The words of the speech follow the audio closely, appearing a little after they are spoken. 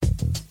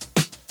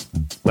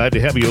Glad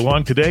to have you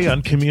along today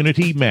on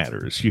Community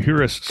Matters. You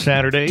hear us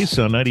Saturdays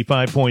on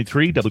 95.3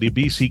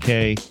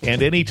 WBCK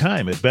and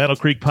anytime at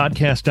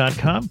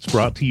battlecreekpodcast.com. It's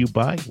brought to you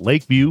by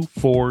Lakeview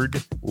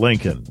Ford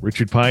Lincoln.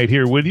 Richard Pyatt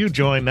here with you,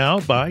 joined now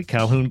by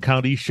Calhoun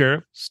County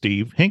Sheriff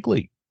Steve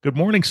Hinckley. Good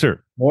morning,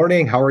 sir.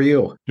 Morning. How are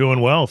you?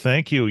 Doing well,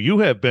 thank you. You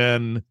have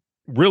been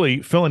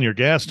really filling your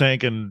gas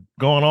tank and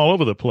going all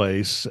over the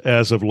place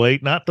as of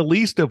late, not the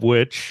least of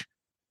which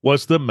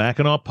was the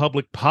Mackinac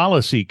Public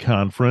Policy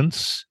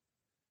Conference.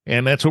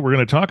 And that's what we're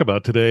going to talk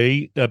about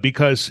today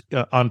because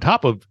on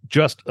top of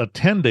just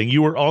attending,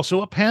 you were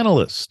also a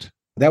panelist.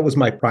 That was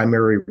my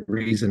primary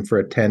reason for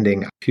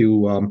attending,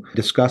 to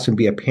discuss and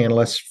be a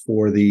panelist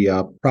for the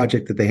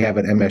project that they have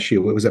at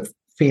MSU. It was a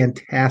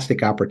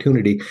fantastic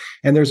opportunity.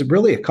 And there's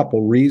really a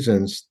couple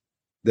reasons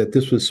that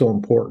this was so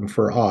important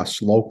for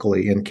us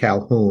locally in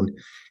Calhoun.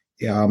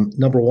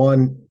 Number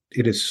one,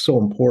 it is so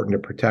important to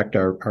protect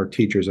our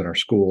teachers and our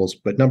schools.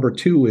 But number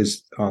two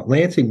is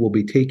Lansing will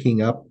be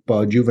taking up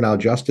juvenile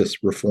justice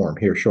reform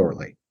here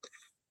shortly.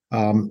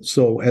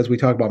 So as we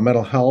talk about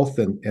mental health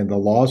and the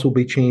laws will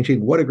be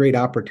changing, what a great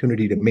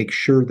opportunity to make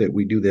sure that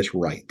we do this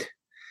right.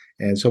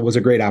 And so it was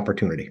a great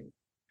opportunity.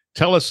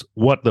 Tell us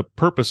what the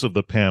purpose of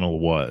the panel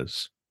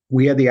was.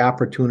 We had the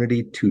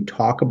opportunity to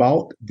talk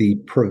about the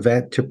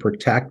Prevent to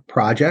Protect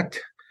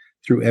project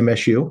through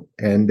MSU,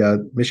 and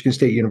Michigan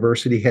State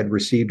University had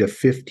received a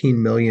 $15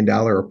 million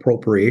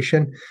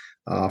appropriation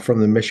from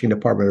the Michigan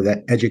Department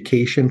of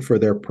Education for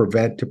their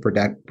Prevent to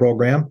Protect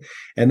program,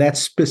 and that's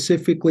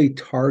specifically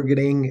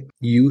targeting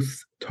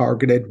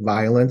youth-targeted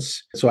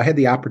violence. So I had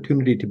the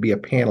opportunity to be a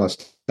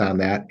panelist on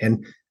that,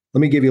 and let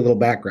me give you a little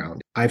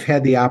background. I've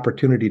had the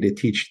opportunity to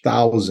teach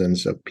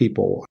thousands of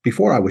people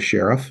before I was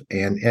sheriff,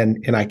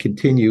 and I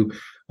continue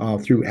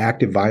through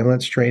active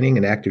violence training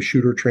and active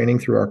shooter training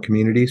through our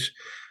communities.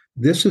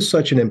 This is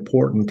such an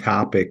important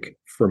topic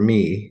for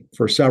me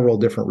for several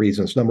different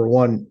reasons. Number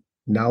one,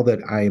 now that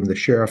I am the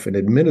sheriff and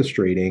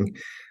administrating,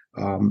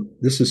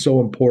 this is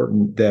so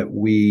important that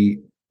we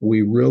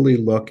really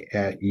look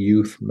at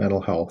youth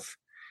mental health.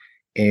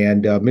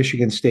 And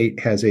Michigan State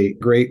has a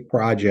great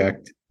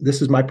project.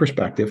 This is my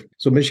perspective.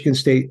 So Michigan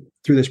State,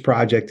 through this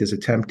project, is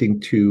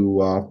attempting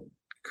to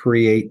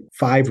create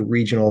 5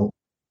 regional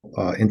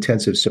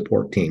intensive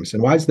support teams.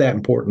 And why is that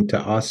important to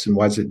us, and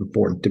why is it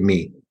important to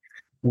me?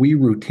 We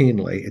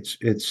routinely,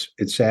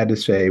 it's sad to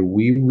say,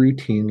 we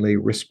routinely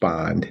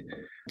respond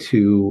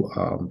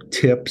to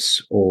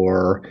tips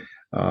or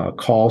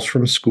calls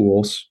from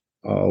schools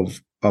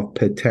of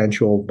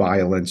potential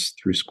violence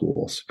through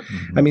schools.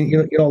 Mm-hmm. I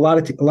mean, a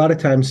lot of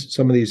times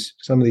some of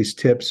these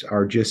tips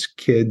are just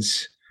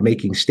kids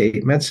making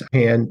statements,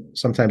 and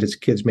sometimes it's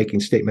kids making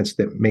statements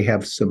that may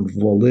have some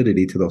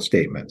validity to those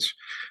statements.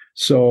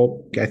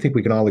 So I think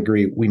we can all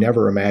agree we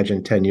never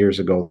imagined 10 years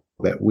ago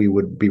that we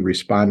would be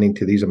responding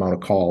to these amount of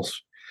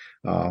calls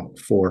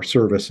for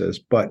services.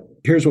 But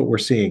here's what we're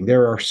seeing.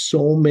 There are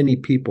so many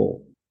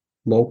people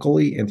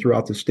locally and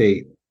throughout the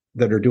state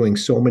that are doing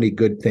so many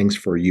good things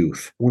for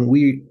youth. When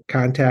we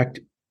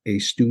contact a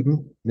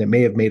student that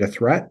may have made a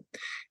threat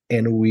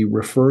and we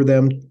refer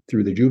them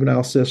through the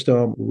juvenile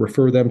system,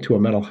 refer them to a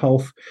mental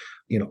health,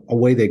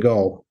 away they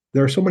go.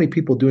 There are so many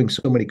people doing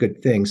so many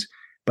good things,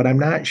 but I'm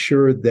not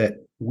sure that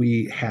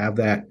we have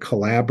that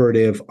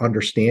collaborative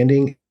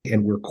understanding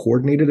and we're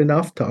coordinated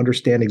enough to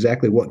understand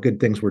exactly what good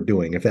things we're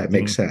doing, if that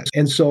makes sense.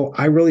 And so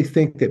I really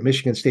think that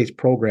Michigan State's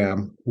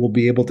program will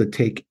be able to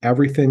take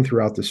everything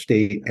throughout the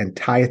state and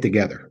tie it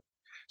together.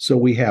 So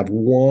we have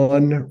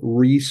one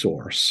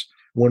resource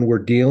when we're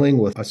dealing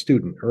with a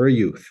student or a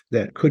youth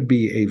that could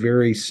be a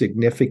very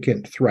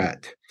significant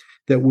threat,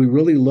 that we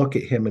really look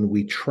at him and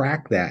we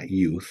track that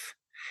youth.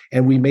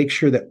 And we make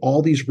sure that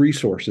all these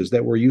resources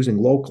that we're using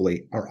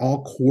locally are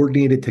all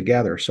coordinated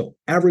together. So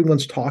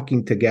everyone's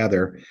talking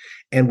together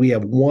and we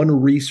have one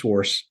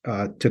resource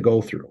to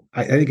go through.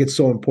 I think it's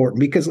so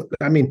important because,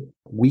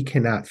 we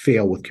cannot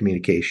fail with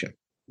communication.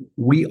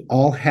 We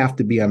all have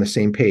to be on the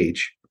same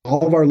page.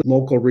 All of our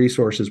local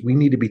resources, we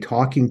need to be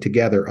talking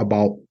together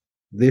about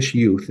this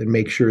youth and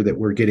make sure that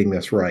we're getting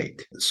this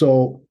right.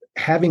 So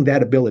having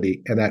that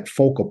ability and that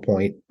focal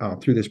point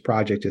through this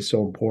project is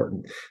so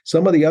important.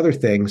 Some of the other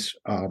things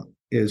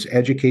is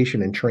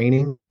education and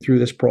training through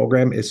this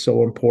program is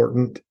so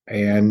important,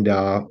 and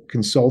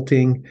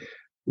consulting.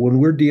 When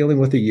we're dealing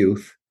with a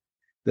youth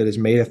that has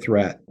made a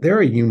threat, they're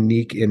a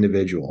unique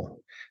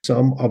individual.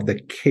 Some of the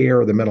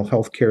care, the mental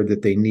health care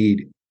that they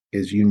need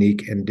is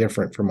unique and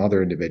different from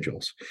other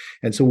individuals.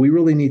 And so we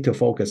really need to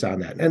focus on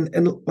that.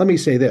 And let me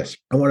say this,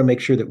 I want to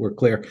make sure that we're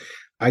clear.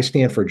 I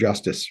stand for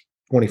justice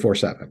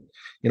 24/7.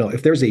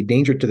 If there's a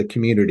danger to the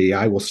community,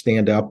 I will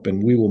stand up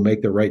and we will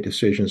make the right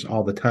decisions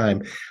all the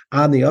time.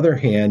 On the other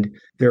hand,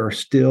 there are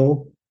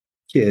still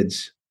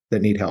kids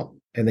that need help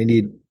and they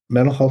need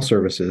mental health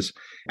services.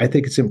 I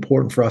think it's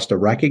important for us to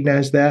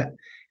recognize that.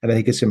 And I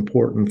think it's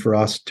important for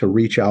us to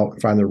reach out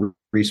and find the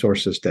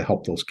resources to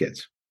help those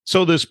kids.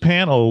 So this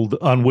panel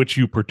on which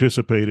you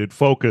participated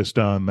focused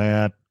on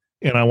that,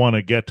 and I want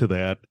to get to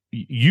that.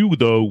 You,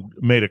 though,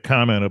 made a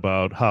comment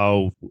about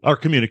how our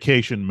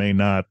communication may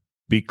not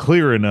be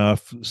clear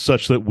enough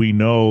such that we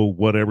know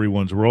what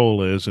everyone's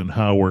role is and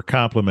how we're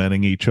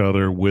complementing each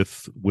other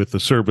with the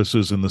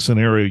services in the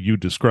scenario you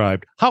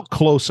described. How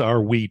close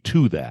are we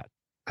to that?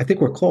 I think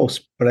we're close,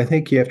 but I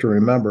think you have to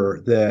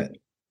remember that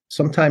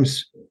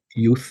sometimes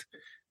youth,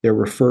 they're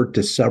referred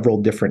to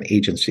several different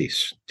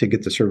agencies to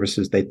get the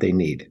services that they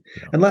need.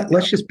 Yeah. And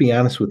let's just be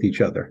honest with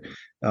each other.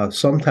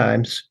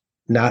 Sometimes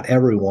not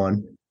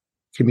everyone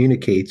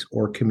communicates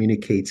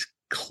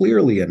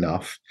clearly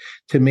enough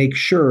to make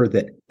sure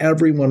that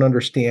everyone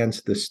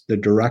understands the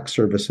direct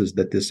services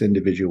that this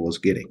individual is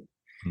getting.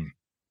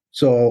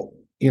 So,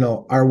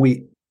 are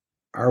we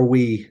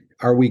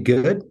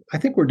good? I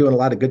think we're doing a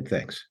lot of good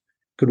things.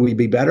 Could we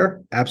be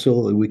better?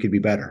 Absolutely, we could be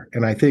better.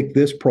 And I think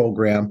this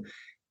program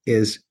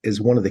is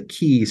one of the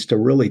keys to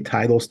really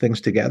tie those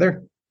things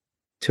together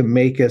to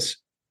make us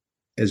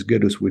as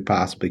good as we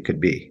possibly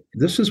could be.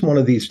 This is one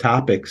of these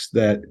topics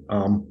that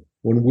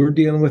when we're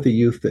dealing with a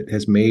youth that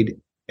has made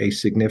a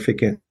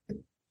significant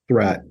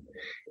threat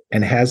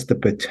and has the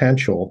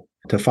potential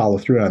to follow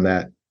through on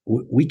that,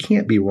 we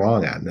can't be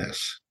wrong on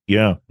this.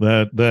 Yeah,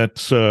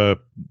 that's the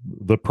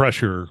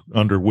pressure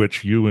under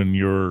which you and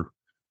your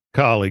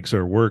colleagues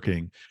are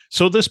working.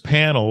 So this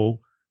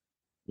panel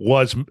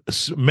was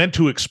meant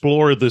to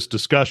explore this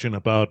discussion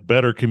about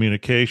better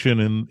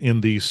communication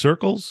in these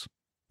circles?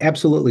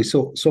 Absolutely.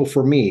 So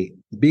for me,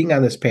 being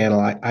on this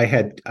panel, I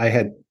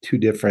had two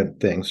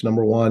different things.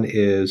 Number one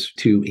is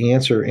to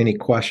answer any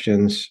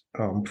questions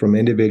from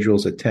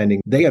individuals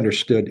attending. They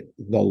understood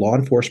the law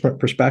enforcement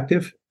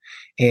perspective,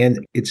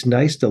 and it's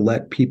nice to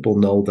let people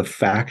know the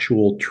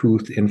factual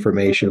truth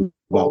information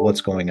about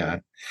what's going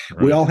on.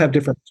 Right. We all have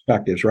different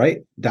perspectives, right?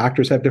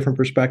 Doctors have different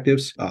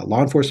perspectives.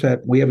 Law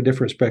enforcement, we have a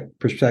different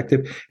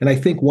perspective. And I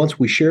think once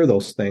we share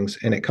those things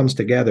and it comes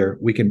together,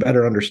 we can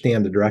better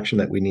understand the direction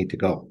that we need to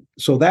go.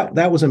 So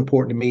that was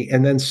important to me.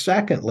 And then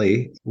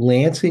secondly,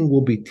 Lansing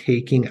will be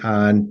taking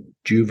on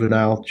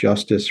juvenile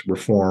justice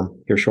reform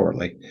here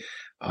shortly.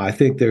 I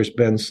think there's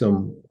been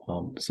some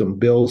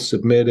bills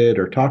submitted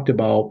or talked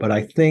about, but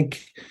I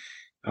think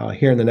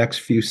here in the next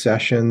few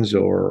sessions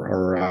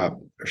or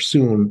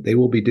soon, they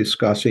will be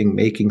discussing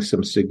making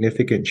some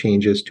significant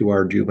changes to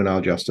our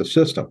juvenile justice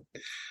system,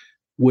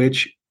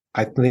 which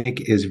I think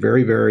is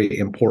very, very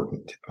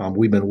important.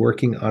 We've been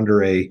working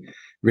under a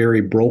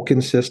very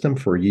broken system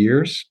for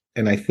years,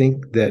 and I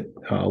think that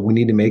we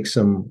need to make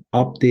some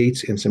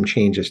updates and some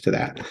changes to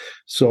that.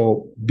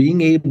 So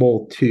being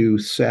able to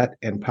set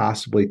and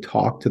possibly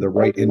talk to the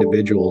right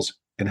individuals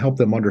and help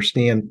them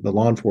understand the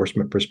law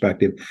enforcement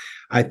perspective,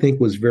 I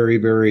think was very,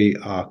 very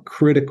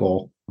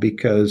critical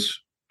because,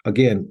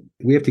 again,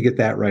 we have to get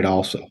that right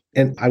also.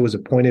 And I was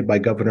appointed by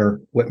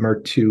Governor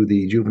Whitmer to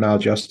the Juvenile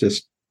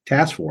Justice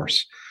Task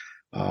Force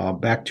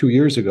back 2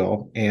 years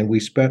ago, and we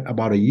spent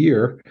about a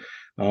year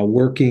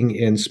working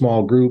in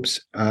small groups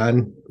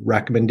on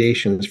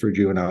recommendations for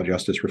juvenile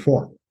justice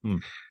reform.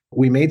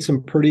 We made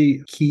some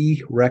pretty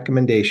key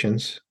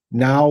recommendations.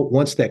 Now,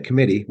 once that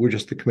committee, we're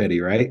just the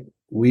committee, right?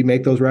 We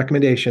make those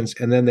recommendations,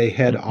 and then they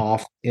head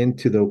off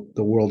into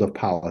the world of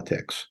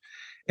politics.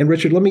 And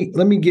Richard, let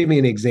me give you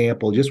an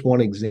example, just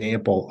one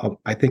example of,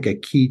 I think, a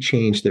key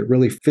change that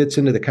really fits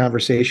into the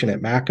conversation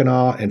at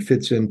Mackinac and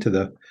fits into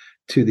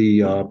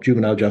the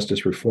juvenile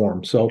justice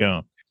reform. So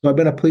I've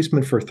been a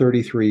policeman for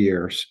 33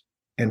 years.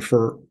 And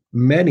for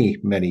many,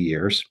 many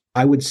years,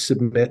 I would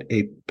submit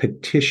a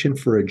petition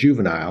for a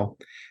juvenile.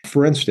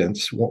 For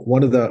instance,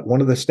 one of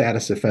the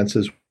status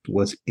offenses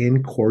was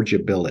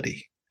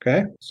incorrigibility.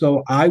 Okay.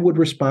 So I would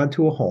respond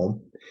to a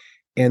home,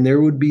 and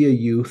there would be a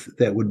youth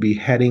that would be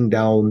heading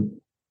down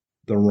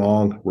the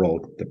wrong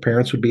road. The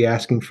parents would be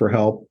asking for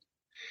help.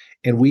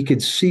 And we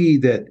could see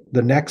that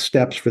the next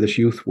steps for this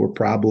youth were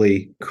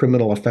probably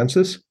criminal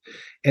offenses.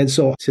 And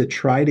so to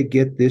try to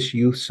get this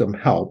youth some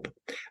help,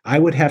 I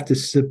would have to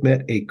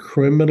submit a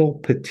criminal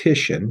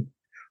petition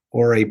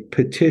or a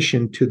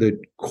petition to the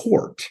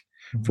court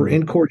for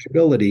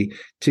incorrigibility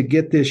to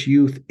get this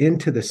youth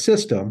into the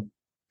system,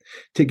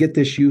 to get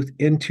this youth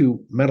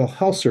into mental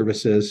health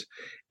services,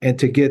 and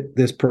to get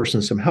this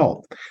person some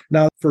help.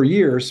 Now, for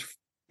years,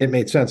 it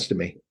made sense to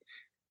me.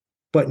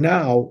 But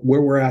now,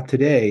 where we're at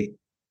today,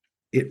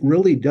 it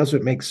really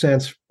doesn't make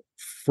sense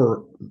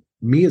for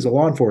me as a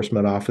law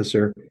enforcement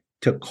officer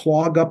to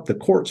clog up the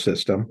court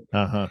system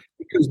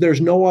because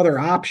there's no other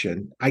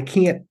option. I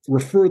can't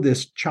refer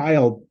this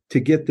child to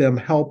get them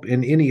help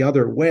in any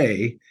other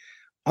way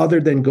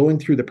other than going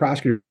through the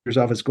prosecutor's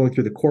office, going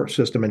through the court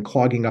system and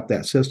clogging up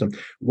that system.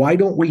 Why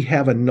don't we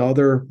have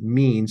another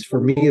means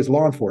for me as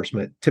law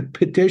enforcement to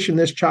petition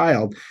this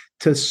child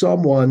to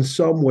someone,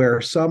 somewhere,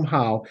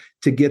 somehow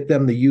to get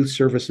them the youth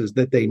services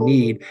that they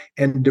need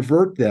and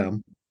divert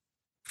them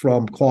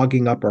from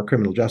clogging up our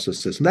criminal justice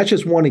system? That's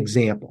just one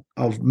example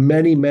of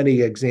many,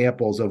 many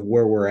examples of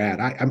where we're at.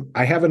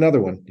 I have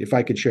another one, if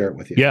I could share it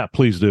with you. Yeah,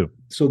 please do.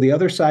 So the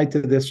other side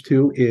to this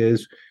too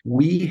is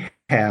we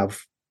have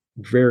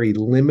very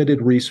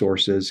limited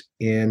resources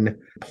in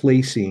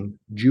placing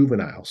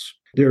juveniles.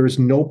 There is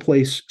no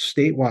place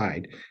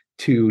statewide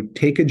to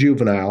take a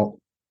juvenile.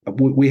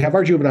 We have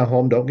our juvenile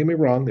home, don't get me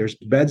wrong, there's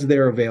beds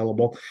there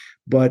available,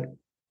 but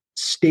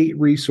state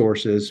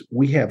resources,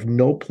 we have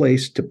no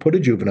place to put a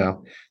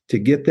juvenile to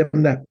get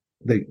them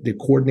the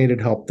coordinated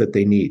help that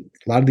they need.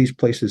 A lot of these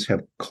places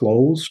have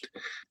closed.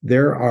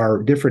 There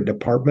are different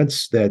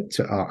departments that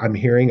I'm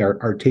hearing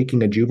are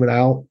taking a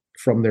juvenile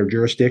from their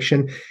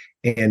jurisdiction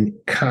and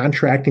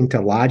contracting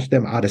to lodge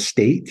them out of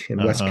state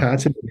in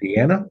Wisconsin,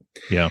 Indiana.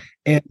 Yeah.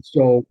 And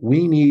so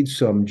we need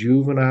some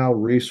juvenile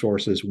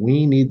resources.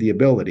 We need the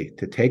ability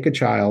to take a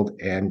child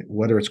and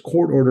whether it's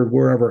court ordered,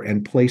 wherever,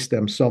 and place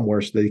them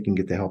somewhere so they can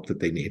get the help that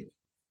they need.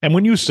 And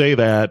when you say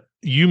that,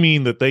 you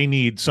mean that they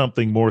need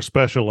something more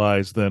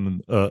specialized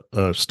than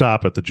a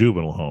stop at the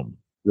juvenile home.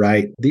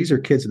 Right. These are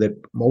kids that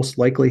most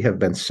likely have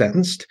been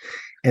sentenced,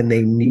 and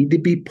they need to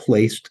be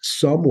placed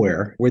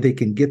somewhere where they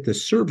can get the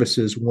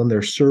services when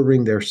they're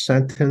serving their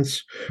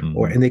sentence,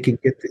 and they can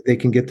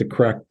get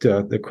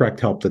the correct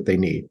help that they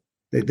need.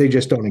 They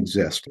just don't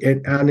exist.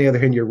 And on the other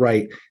hand, you're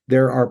right.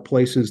 There are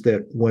places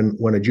that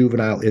when a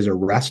juvenile is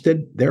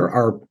arrested, there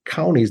are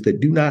counties that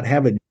do not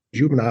have a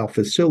juvenile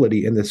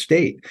facility in the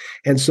state.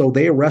 And so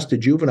they arrest a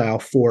juvenile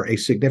for a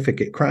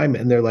significant crime,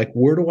 and they're like,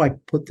 where do I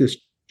put this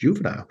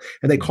juvenile?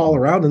 And they call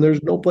around and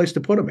there's no place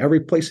to put them.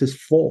 Every place is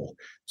full.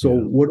 So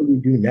what do we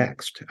do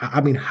next? I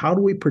mean, how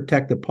do we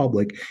protect the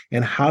public,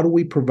 and how do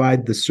we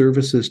provide the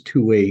services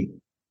to a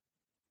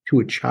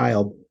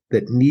child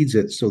that needs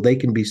it so they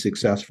can be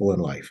successful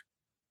in life?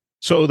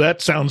 So that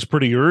sounds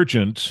pretty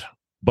urgent,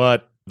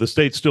 but the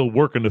state's still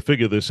working to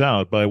figure this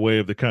out by way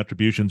of the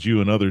contributions you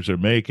and others are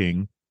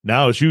making.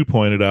 Now, as you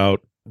pointed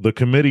out, the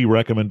committee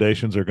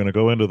recommendations are going to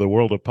go into the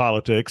world of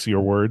politics,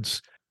 your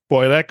words.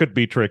 Boy, that could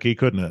be tricky,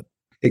 couldn't it?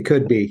 It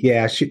could be.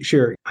 Yeah,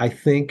 sure. I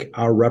think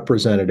our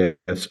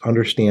representatives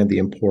understand the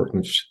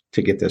importance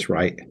to get this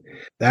right.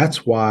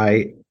 That's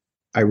why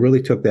I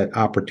really took that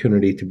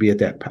opportunity to be at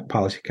that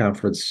policy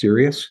conference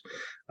serious.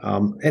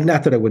 And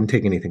not that I wouldn't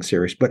take anything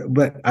serious, but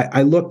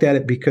I looked at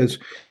it because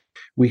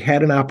we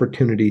had an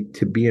opportunity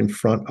to be in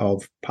front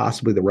of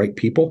possibly the right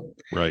people,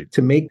 right,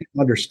 to make them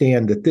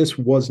understand that this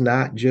was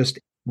not just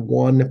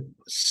one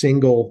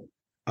single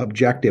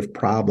objective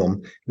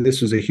problem.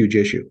 This was a huge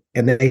issue,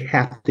 and they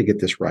have to get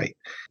this right.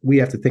 We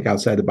have to think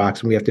outside the box,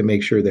 and we have to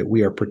make sure that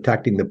we are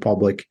protecting the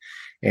public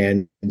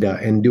and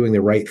doing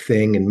the right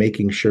thing and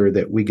making sure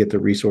that we get the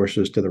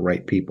resources to the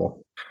right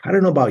people. I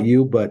don't know about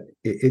you, but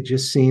it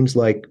just seems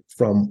like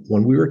from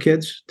when we were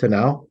kids to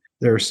now,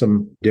 there are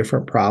some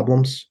different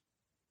problems,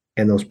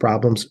 and those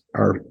problems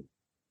are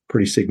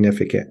pretty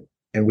significant.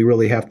 And we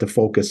really have to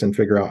focus and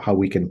figure out how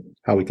we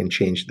can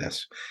change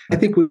this. I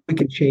think we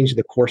can change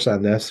the course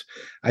on this.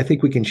 I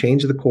think we can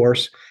change the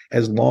course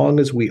as long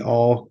as we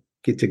all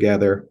get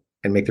together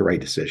and make the right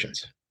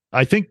decisions.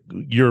 I think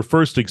your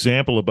first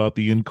example about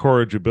the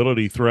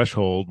incorrigibility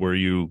threshold, where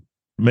you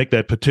make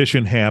that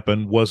petition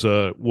happen, was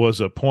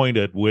a point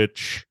at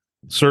which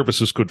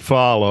services could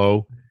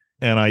follow.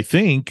 And I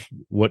think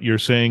what you're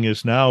saying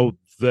is now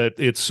that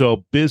it's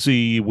so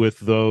busy with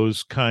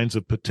those kinds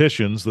of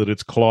petitions that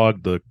it's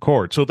clogged the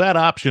court. So that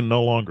option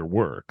no longer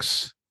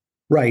works.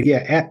 Right.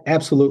 Yeah,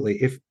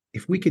 absolutely.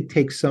 If we could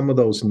take some of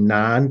those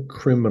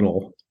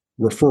non-criminal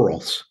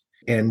referrals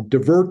and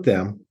divert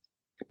them,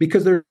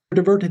 because they're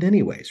diverted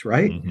anyways,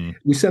 right? Mm-hmm.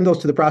 We send those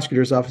to the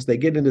prosecutor's office, they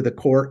get into the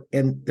court,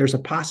 and there's a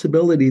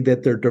possibility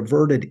that they're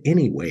diverted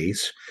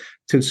anyways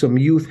to some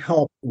youth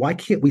help. Why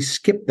can't we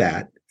skip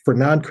that for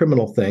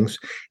non-criminal things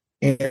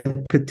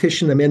and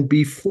petition them in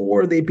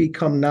before they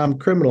become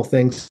non-criminal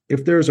things?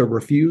 If there's a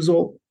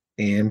refusal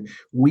and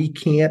we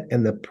can't,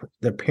 and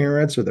the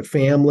parents or the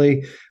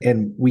family,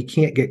 and we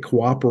can't get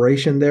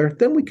cooperation there,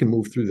 then we can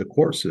move through the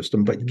court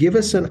system. But give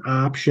us an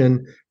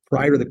option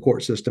prior to the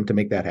court system to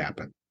make that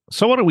happen.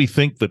 So what do we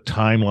think the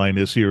timeline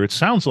is here? It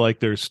sounds like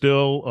there's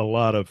still a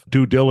lot of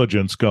due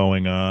diligence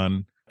going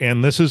on,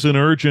 and this is an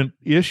urgent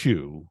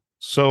issue.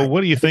 So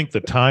what do you think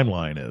the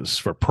timeline is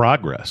for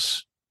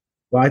progress?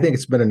 Well, I think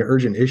it's been an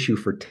urgent issue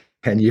for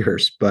 10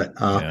 years, but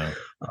I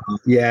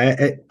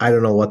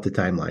don't know what the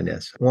timeline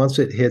is. Once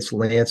it hits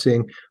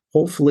Lansing,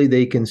 hopefully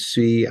they can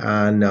see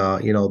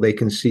they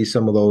can see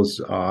some of those,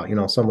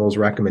 some of those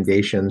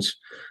recommendations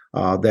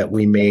that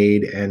we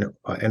made, and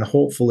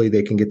hopefully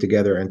they can get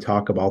together and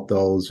talk about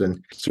those.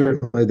 And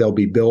certainly there'll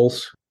be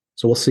bills.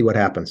 So we'll see what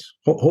happens.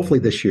 Hopefully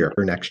this year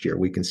or next year,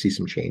 we can see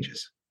some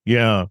changes.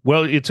 Yeah.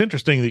 Well, it's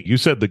interesting that you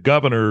said the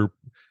governor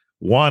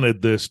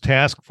wanted this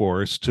task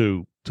force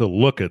to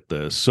look at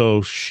this.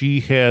 So she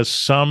has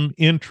some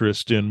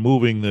interest in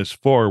moving this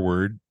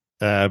forward,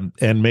 and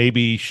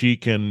maybe she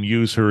can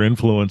use her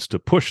influence to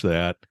push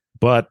that.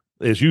 But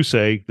as you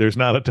say, there's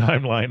not a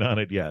timeline on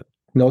it yet.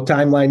 No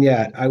timeline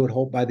yet. I would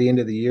hope by the end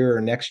of the year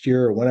or next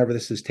year or whenever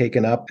this is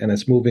taken up and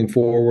it's moving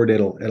forward,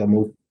 it'll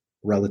move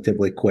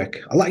relatively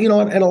quick. A lot,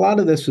 and a lot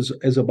of this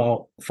is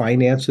about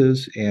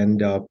finances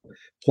and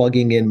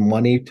plugging in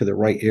money to the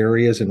right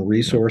areas and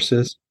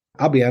resources.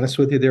 I'll be honest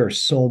with you, there are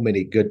so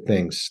many good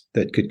things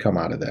that could come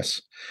out of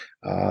this.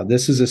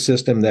 This is a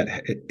system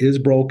that is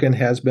broken,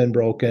 has been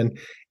broken.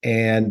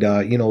 And,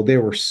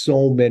 there were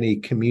so many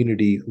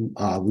community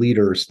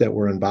leaders that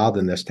were involved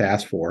in this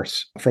task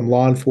force, from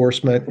law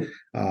enforcement,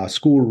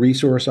 school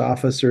resource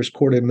officers,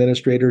 court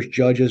administrators,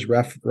 judges,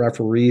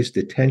 referees,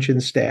 detention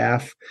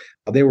staff.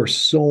 There were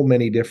so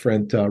many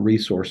different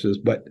resources,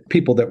 but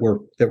people that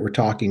were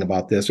talking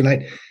about this.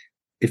 And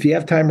if you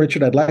have time,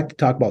 Richard, I'd like to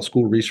talk about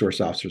school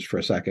resource officers for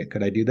a second.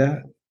 Could I do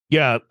that?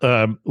 Yeah,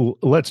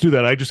 let's do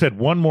that. I just had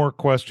one more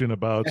question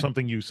about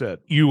something you said.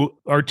 You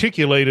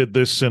articulated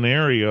this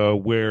scenario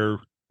where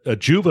a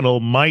juvenile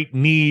might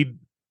need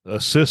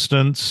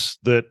assistance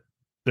that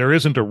there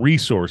isn't a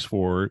resource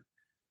for.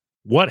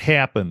 What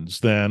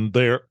happens then?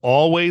 They're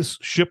always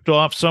shipped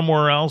off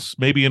somewhere else,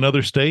 maybe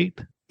another state?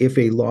 If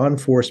a law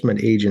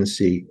enforcement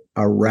agency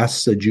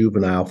arrests a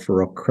juvenile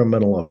for a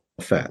criminal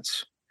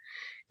offense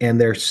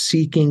and they're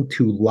seeking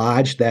to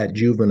lodge that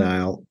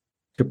juvenile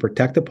to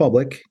protect the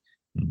public,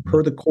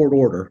 per the court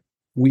order,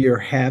 we are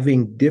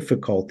having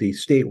difficulty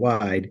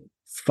statewide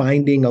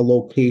finding a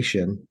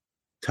location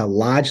to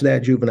lodge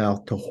that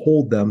juvenile, to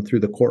hold them through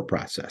the court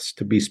process,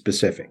 to be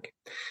specific.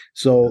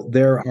 So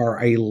there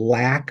are a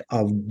lack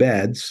of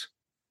beds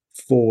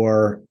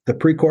for the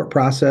pre-court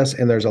process,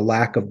 and there's a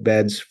lack of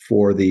beds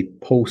for the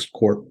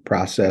post-court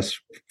process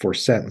for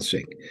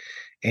sentencing.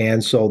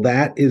 And so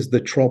that is the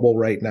trouble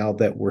right now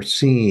that we're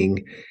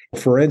seeing.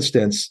 For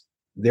instance,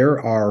 there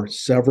are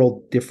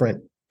several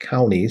different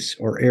counties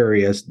or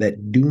areas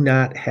that do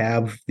not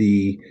have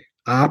the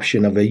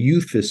option of a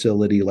youth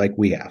facility like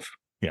we have.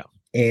 Yeah.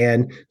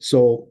 And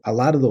so a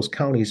lot of those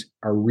counties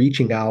are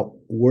reaching out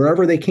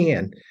wherever they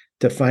can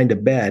to find a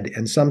bed.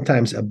 And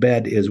sometimes a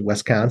bed is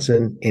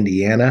Wisconsin,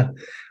 Indiana,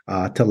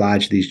 to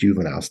lodge these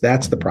juveniles.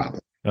 That's the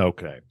problem.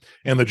 Okay.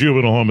 And the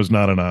juvenile home is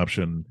not an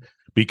option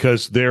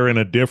because they're in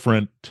a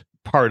different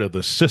part of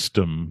the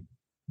system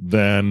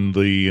than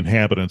the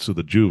inhabitants of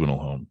the juvenile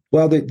home.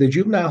 Well, the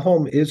juvenile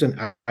home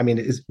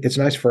it's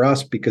nice for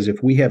us because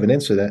if we have an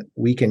incident,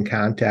 we can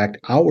contact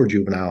our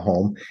juvenile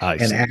home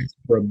and ask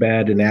for a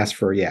bed and ask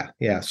for,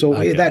 So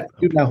that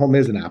juvenile home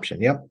is an option.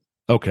 Yep.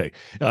 Okay.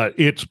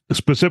 It's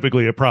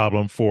specifically a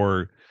problem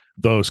for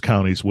those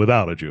counties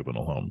without a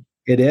juvenile home.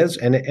 It is.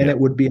 And it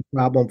would be a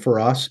problem for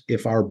us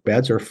if our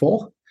beds are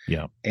full.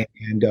 Yeah.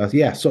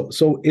 And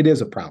so it is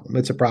a problem.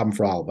 It's a problem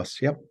for all of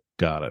us. Yep.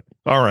 Got it.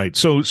 All right.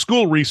 So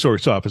school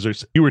resource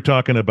officers, you were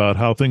talking about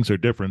how things are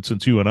different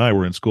since you and I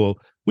were in school.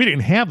 We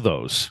didn't have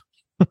those.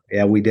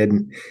 Yeah, we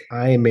didn't.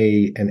 I am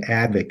an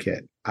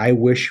advocate. I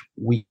wish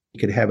we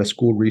could have a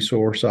school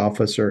resource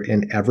officer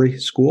in every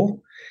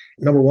school.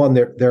 Number one,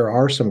 there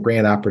are some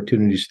grant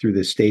opportunities through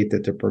the state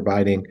that they're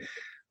providing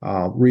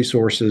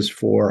resources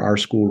for our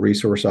school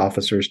resource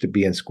officers to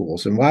be in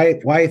schools. And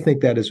why I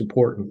think that is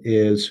important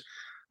is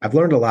I've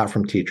learned a lot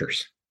from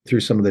teachers through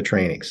some of the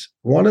trainings.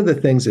 One of the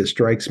things that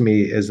strikes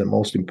me as the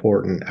most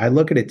important, I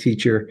look at a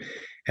teacher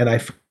and I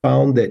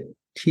found that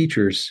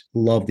teachers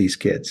love these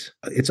kids.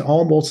 It's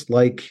almost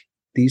like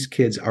these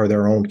kids are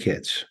their own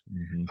kids.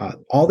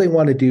 Mm-hmm. All they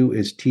want to do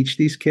is teach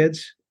these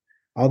kids.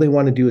 All they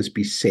want to do is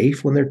be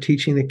safe when they're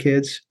teaching the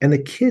kids. And the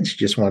kids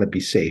just want to be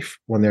safe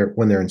when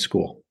they're in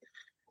school.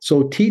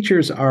 So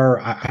teachers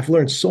I've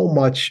learned so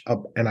much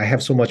and I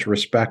have so much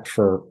respect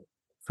for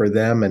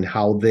them and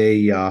how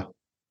they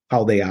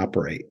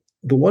operate.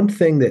 The one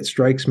thing that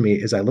strikes me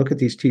is I look at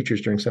these teachers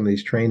during some of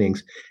these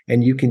trainings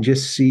and you can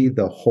just see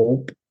the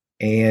hope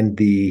and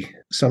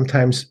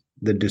sometimes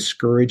the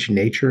discouraged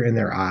nature in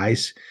their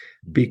eyes,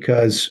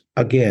 because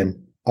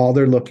again, all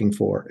they're looking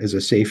for is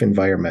a safe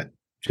environment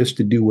just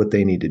to do what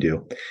they need to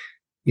do.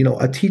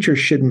 A teacher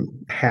shouldn't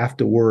have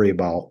to worry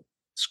about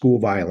school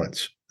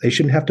violence. They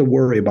shouldn't have to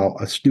worry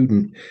about a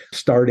student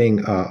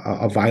starting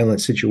a violent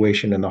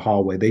situation in the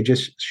hallway. They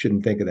just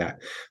shouldn't think of that.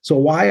 So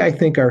why I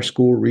think our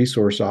school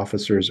resource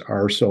officers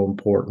are so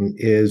important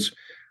is,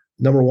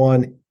 number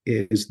one,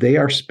 is they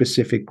are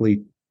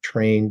specifically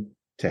trained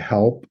to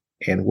help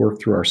and work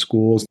through our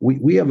schools.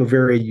 We have a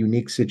very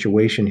unique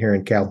situation here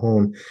in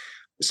Calhoun.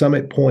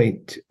 Summit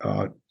Point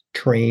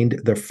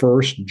trained the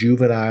first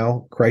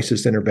juvenile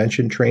crisis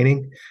intervention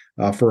training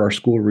for our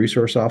school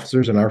resource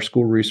officers, and our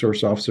school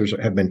resource officers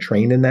have been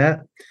trained in that.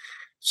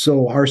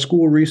 So our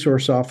school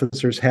resource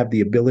officers have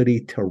the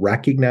ability to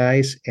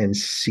recognize and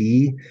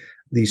see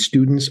these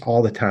students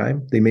all the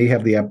time. They may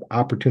have the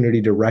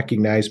opportunity to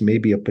recognize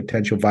maybe a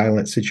potential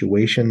violent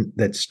situation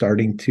that's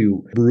starting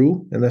to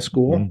brew in the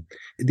school.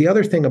 Mm-hmm. The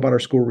other thing about our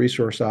school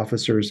resource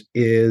officers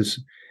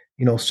is,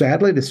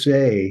 sadly to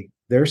say,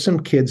 there's some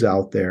kids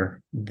out there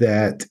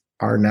that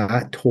are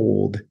not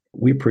told,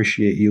 we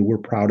appreciate you, we're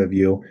proud of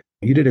you,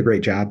 you did a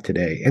great job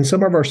today. And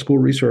some of our school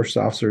resource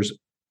officers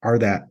are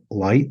that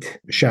light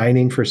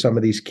shining for some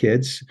of these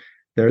kids.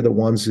 They're the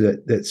ones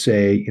that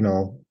say,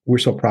 we're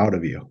so proud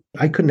of you.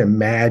 I couldn't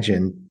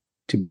imagine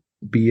to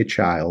be a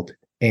child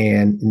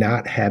and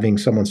not having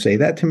someone say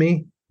that to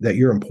me, that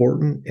you're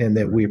important and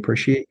that we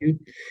appreciate you.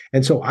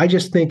 And so I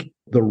just think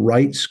the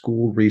right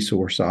school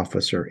resource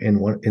officer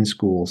in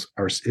schools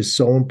is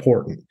so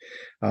important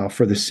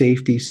for the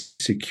safety,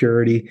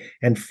 security,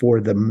 and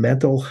for the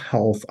mental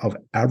health of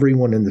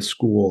everyone in the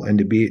school. And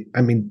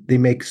they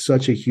make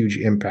such a huge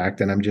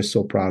impact, and I'm just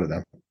so proud of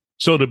them.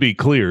 So to be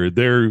clear,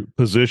 their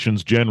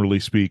positions, generally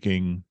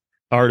speaking,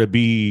 are to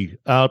be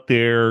out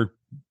there,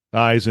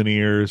 eyes and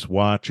ears,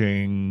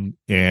 watching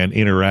and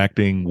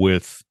interacting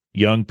with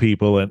young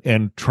people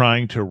and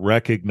trying to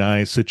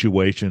recognize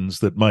situations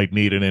that might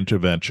need an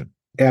intervention.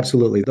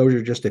 Absolutely. Those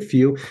are just a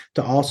few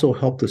to also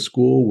help the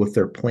school with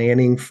their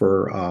planning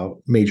for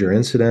major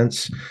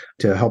incidents,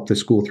 to help the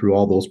school through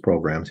all those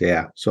programs.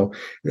 Yeah. So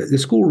the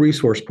school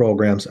resource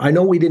programs, I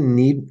know we didn't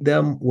need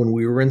them when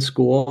we were in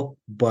school,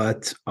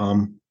 but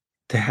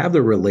to have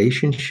the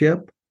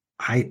relationship,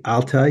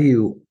 I'll tell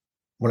you,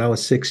 when I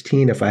was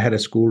 16, if I had a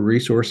school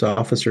resource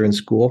officer in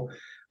school,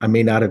 I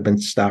may not have been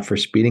stopped for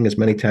speeding as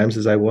many times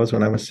as I was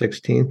when I was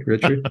 16,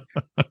 Richard.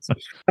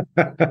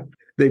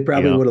 They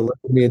probably would have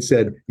looked at me and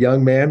said,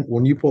 young man,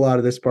 when you pull out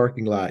of this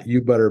parking lot,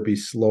 you better be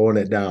slowing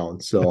it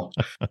down. So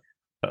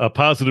a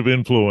positive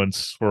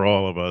influence for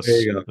all of us.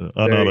 There you go.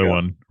 Another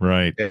one.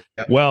 Right. Yeah.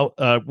 Well,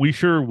 we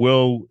sure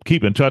will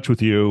keep in touch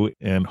with you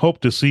and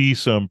hope to see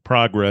some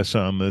progress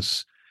on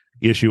this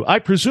issue. I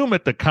presume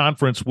at the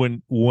conference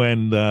when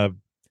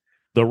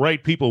the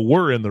right people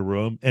were in the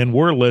room and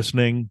were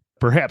listening,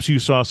 perhaps you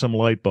saw some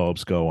light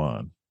bulbs go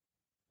on.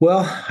 Well,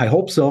 I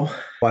hope so.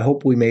 I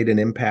hope we made an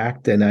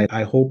impact, and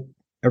I hope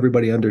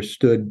everybody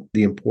understood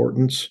the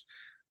importance,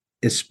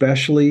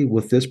 especially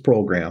with this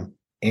program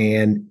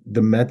and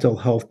the mental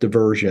health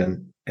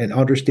diversion, and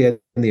understand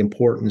the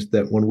importance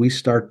that when we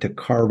start to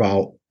carve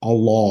out a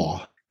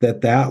law,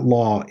 that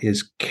law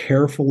is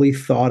carefully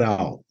thought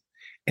out,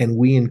 and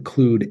we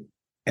include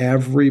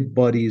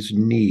everybody's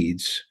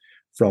needs,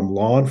 from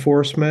law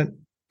enforcement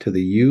to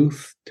the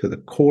youth, to the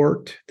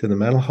court, to the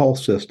mental health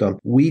system.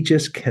 We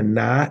just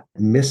cannot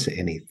miss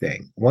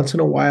anything. Once in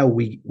a while,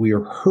 we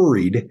are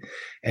hurried,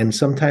 and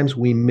sometimes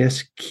we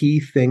miss key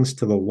things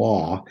to the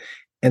law.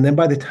 And then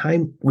by the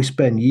time we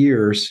spend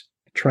years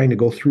trying to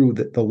go through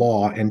the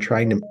law and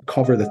trying to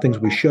cover the things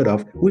we should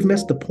have, we've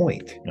missed the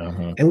point.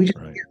 And we just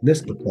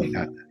missed the point.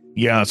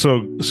 Yeah,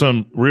 so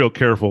some real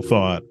careful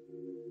thought,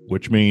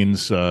 which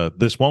means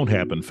this won't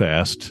happen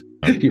fast.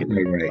 You're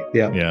right.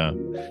 Yeah. Yeah.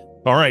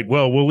 All right.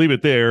 Well, we'll leave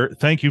it there.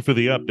 Thank you for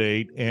the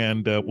update,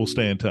 and we'll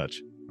stay in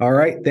touch. All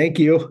right. Thank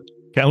you.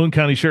 Calhoun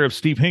County Sheriff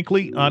Steve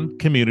Hinckley on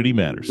Community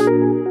Matters.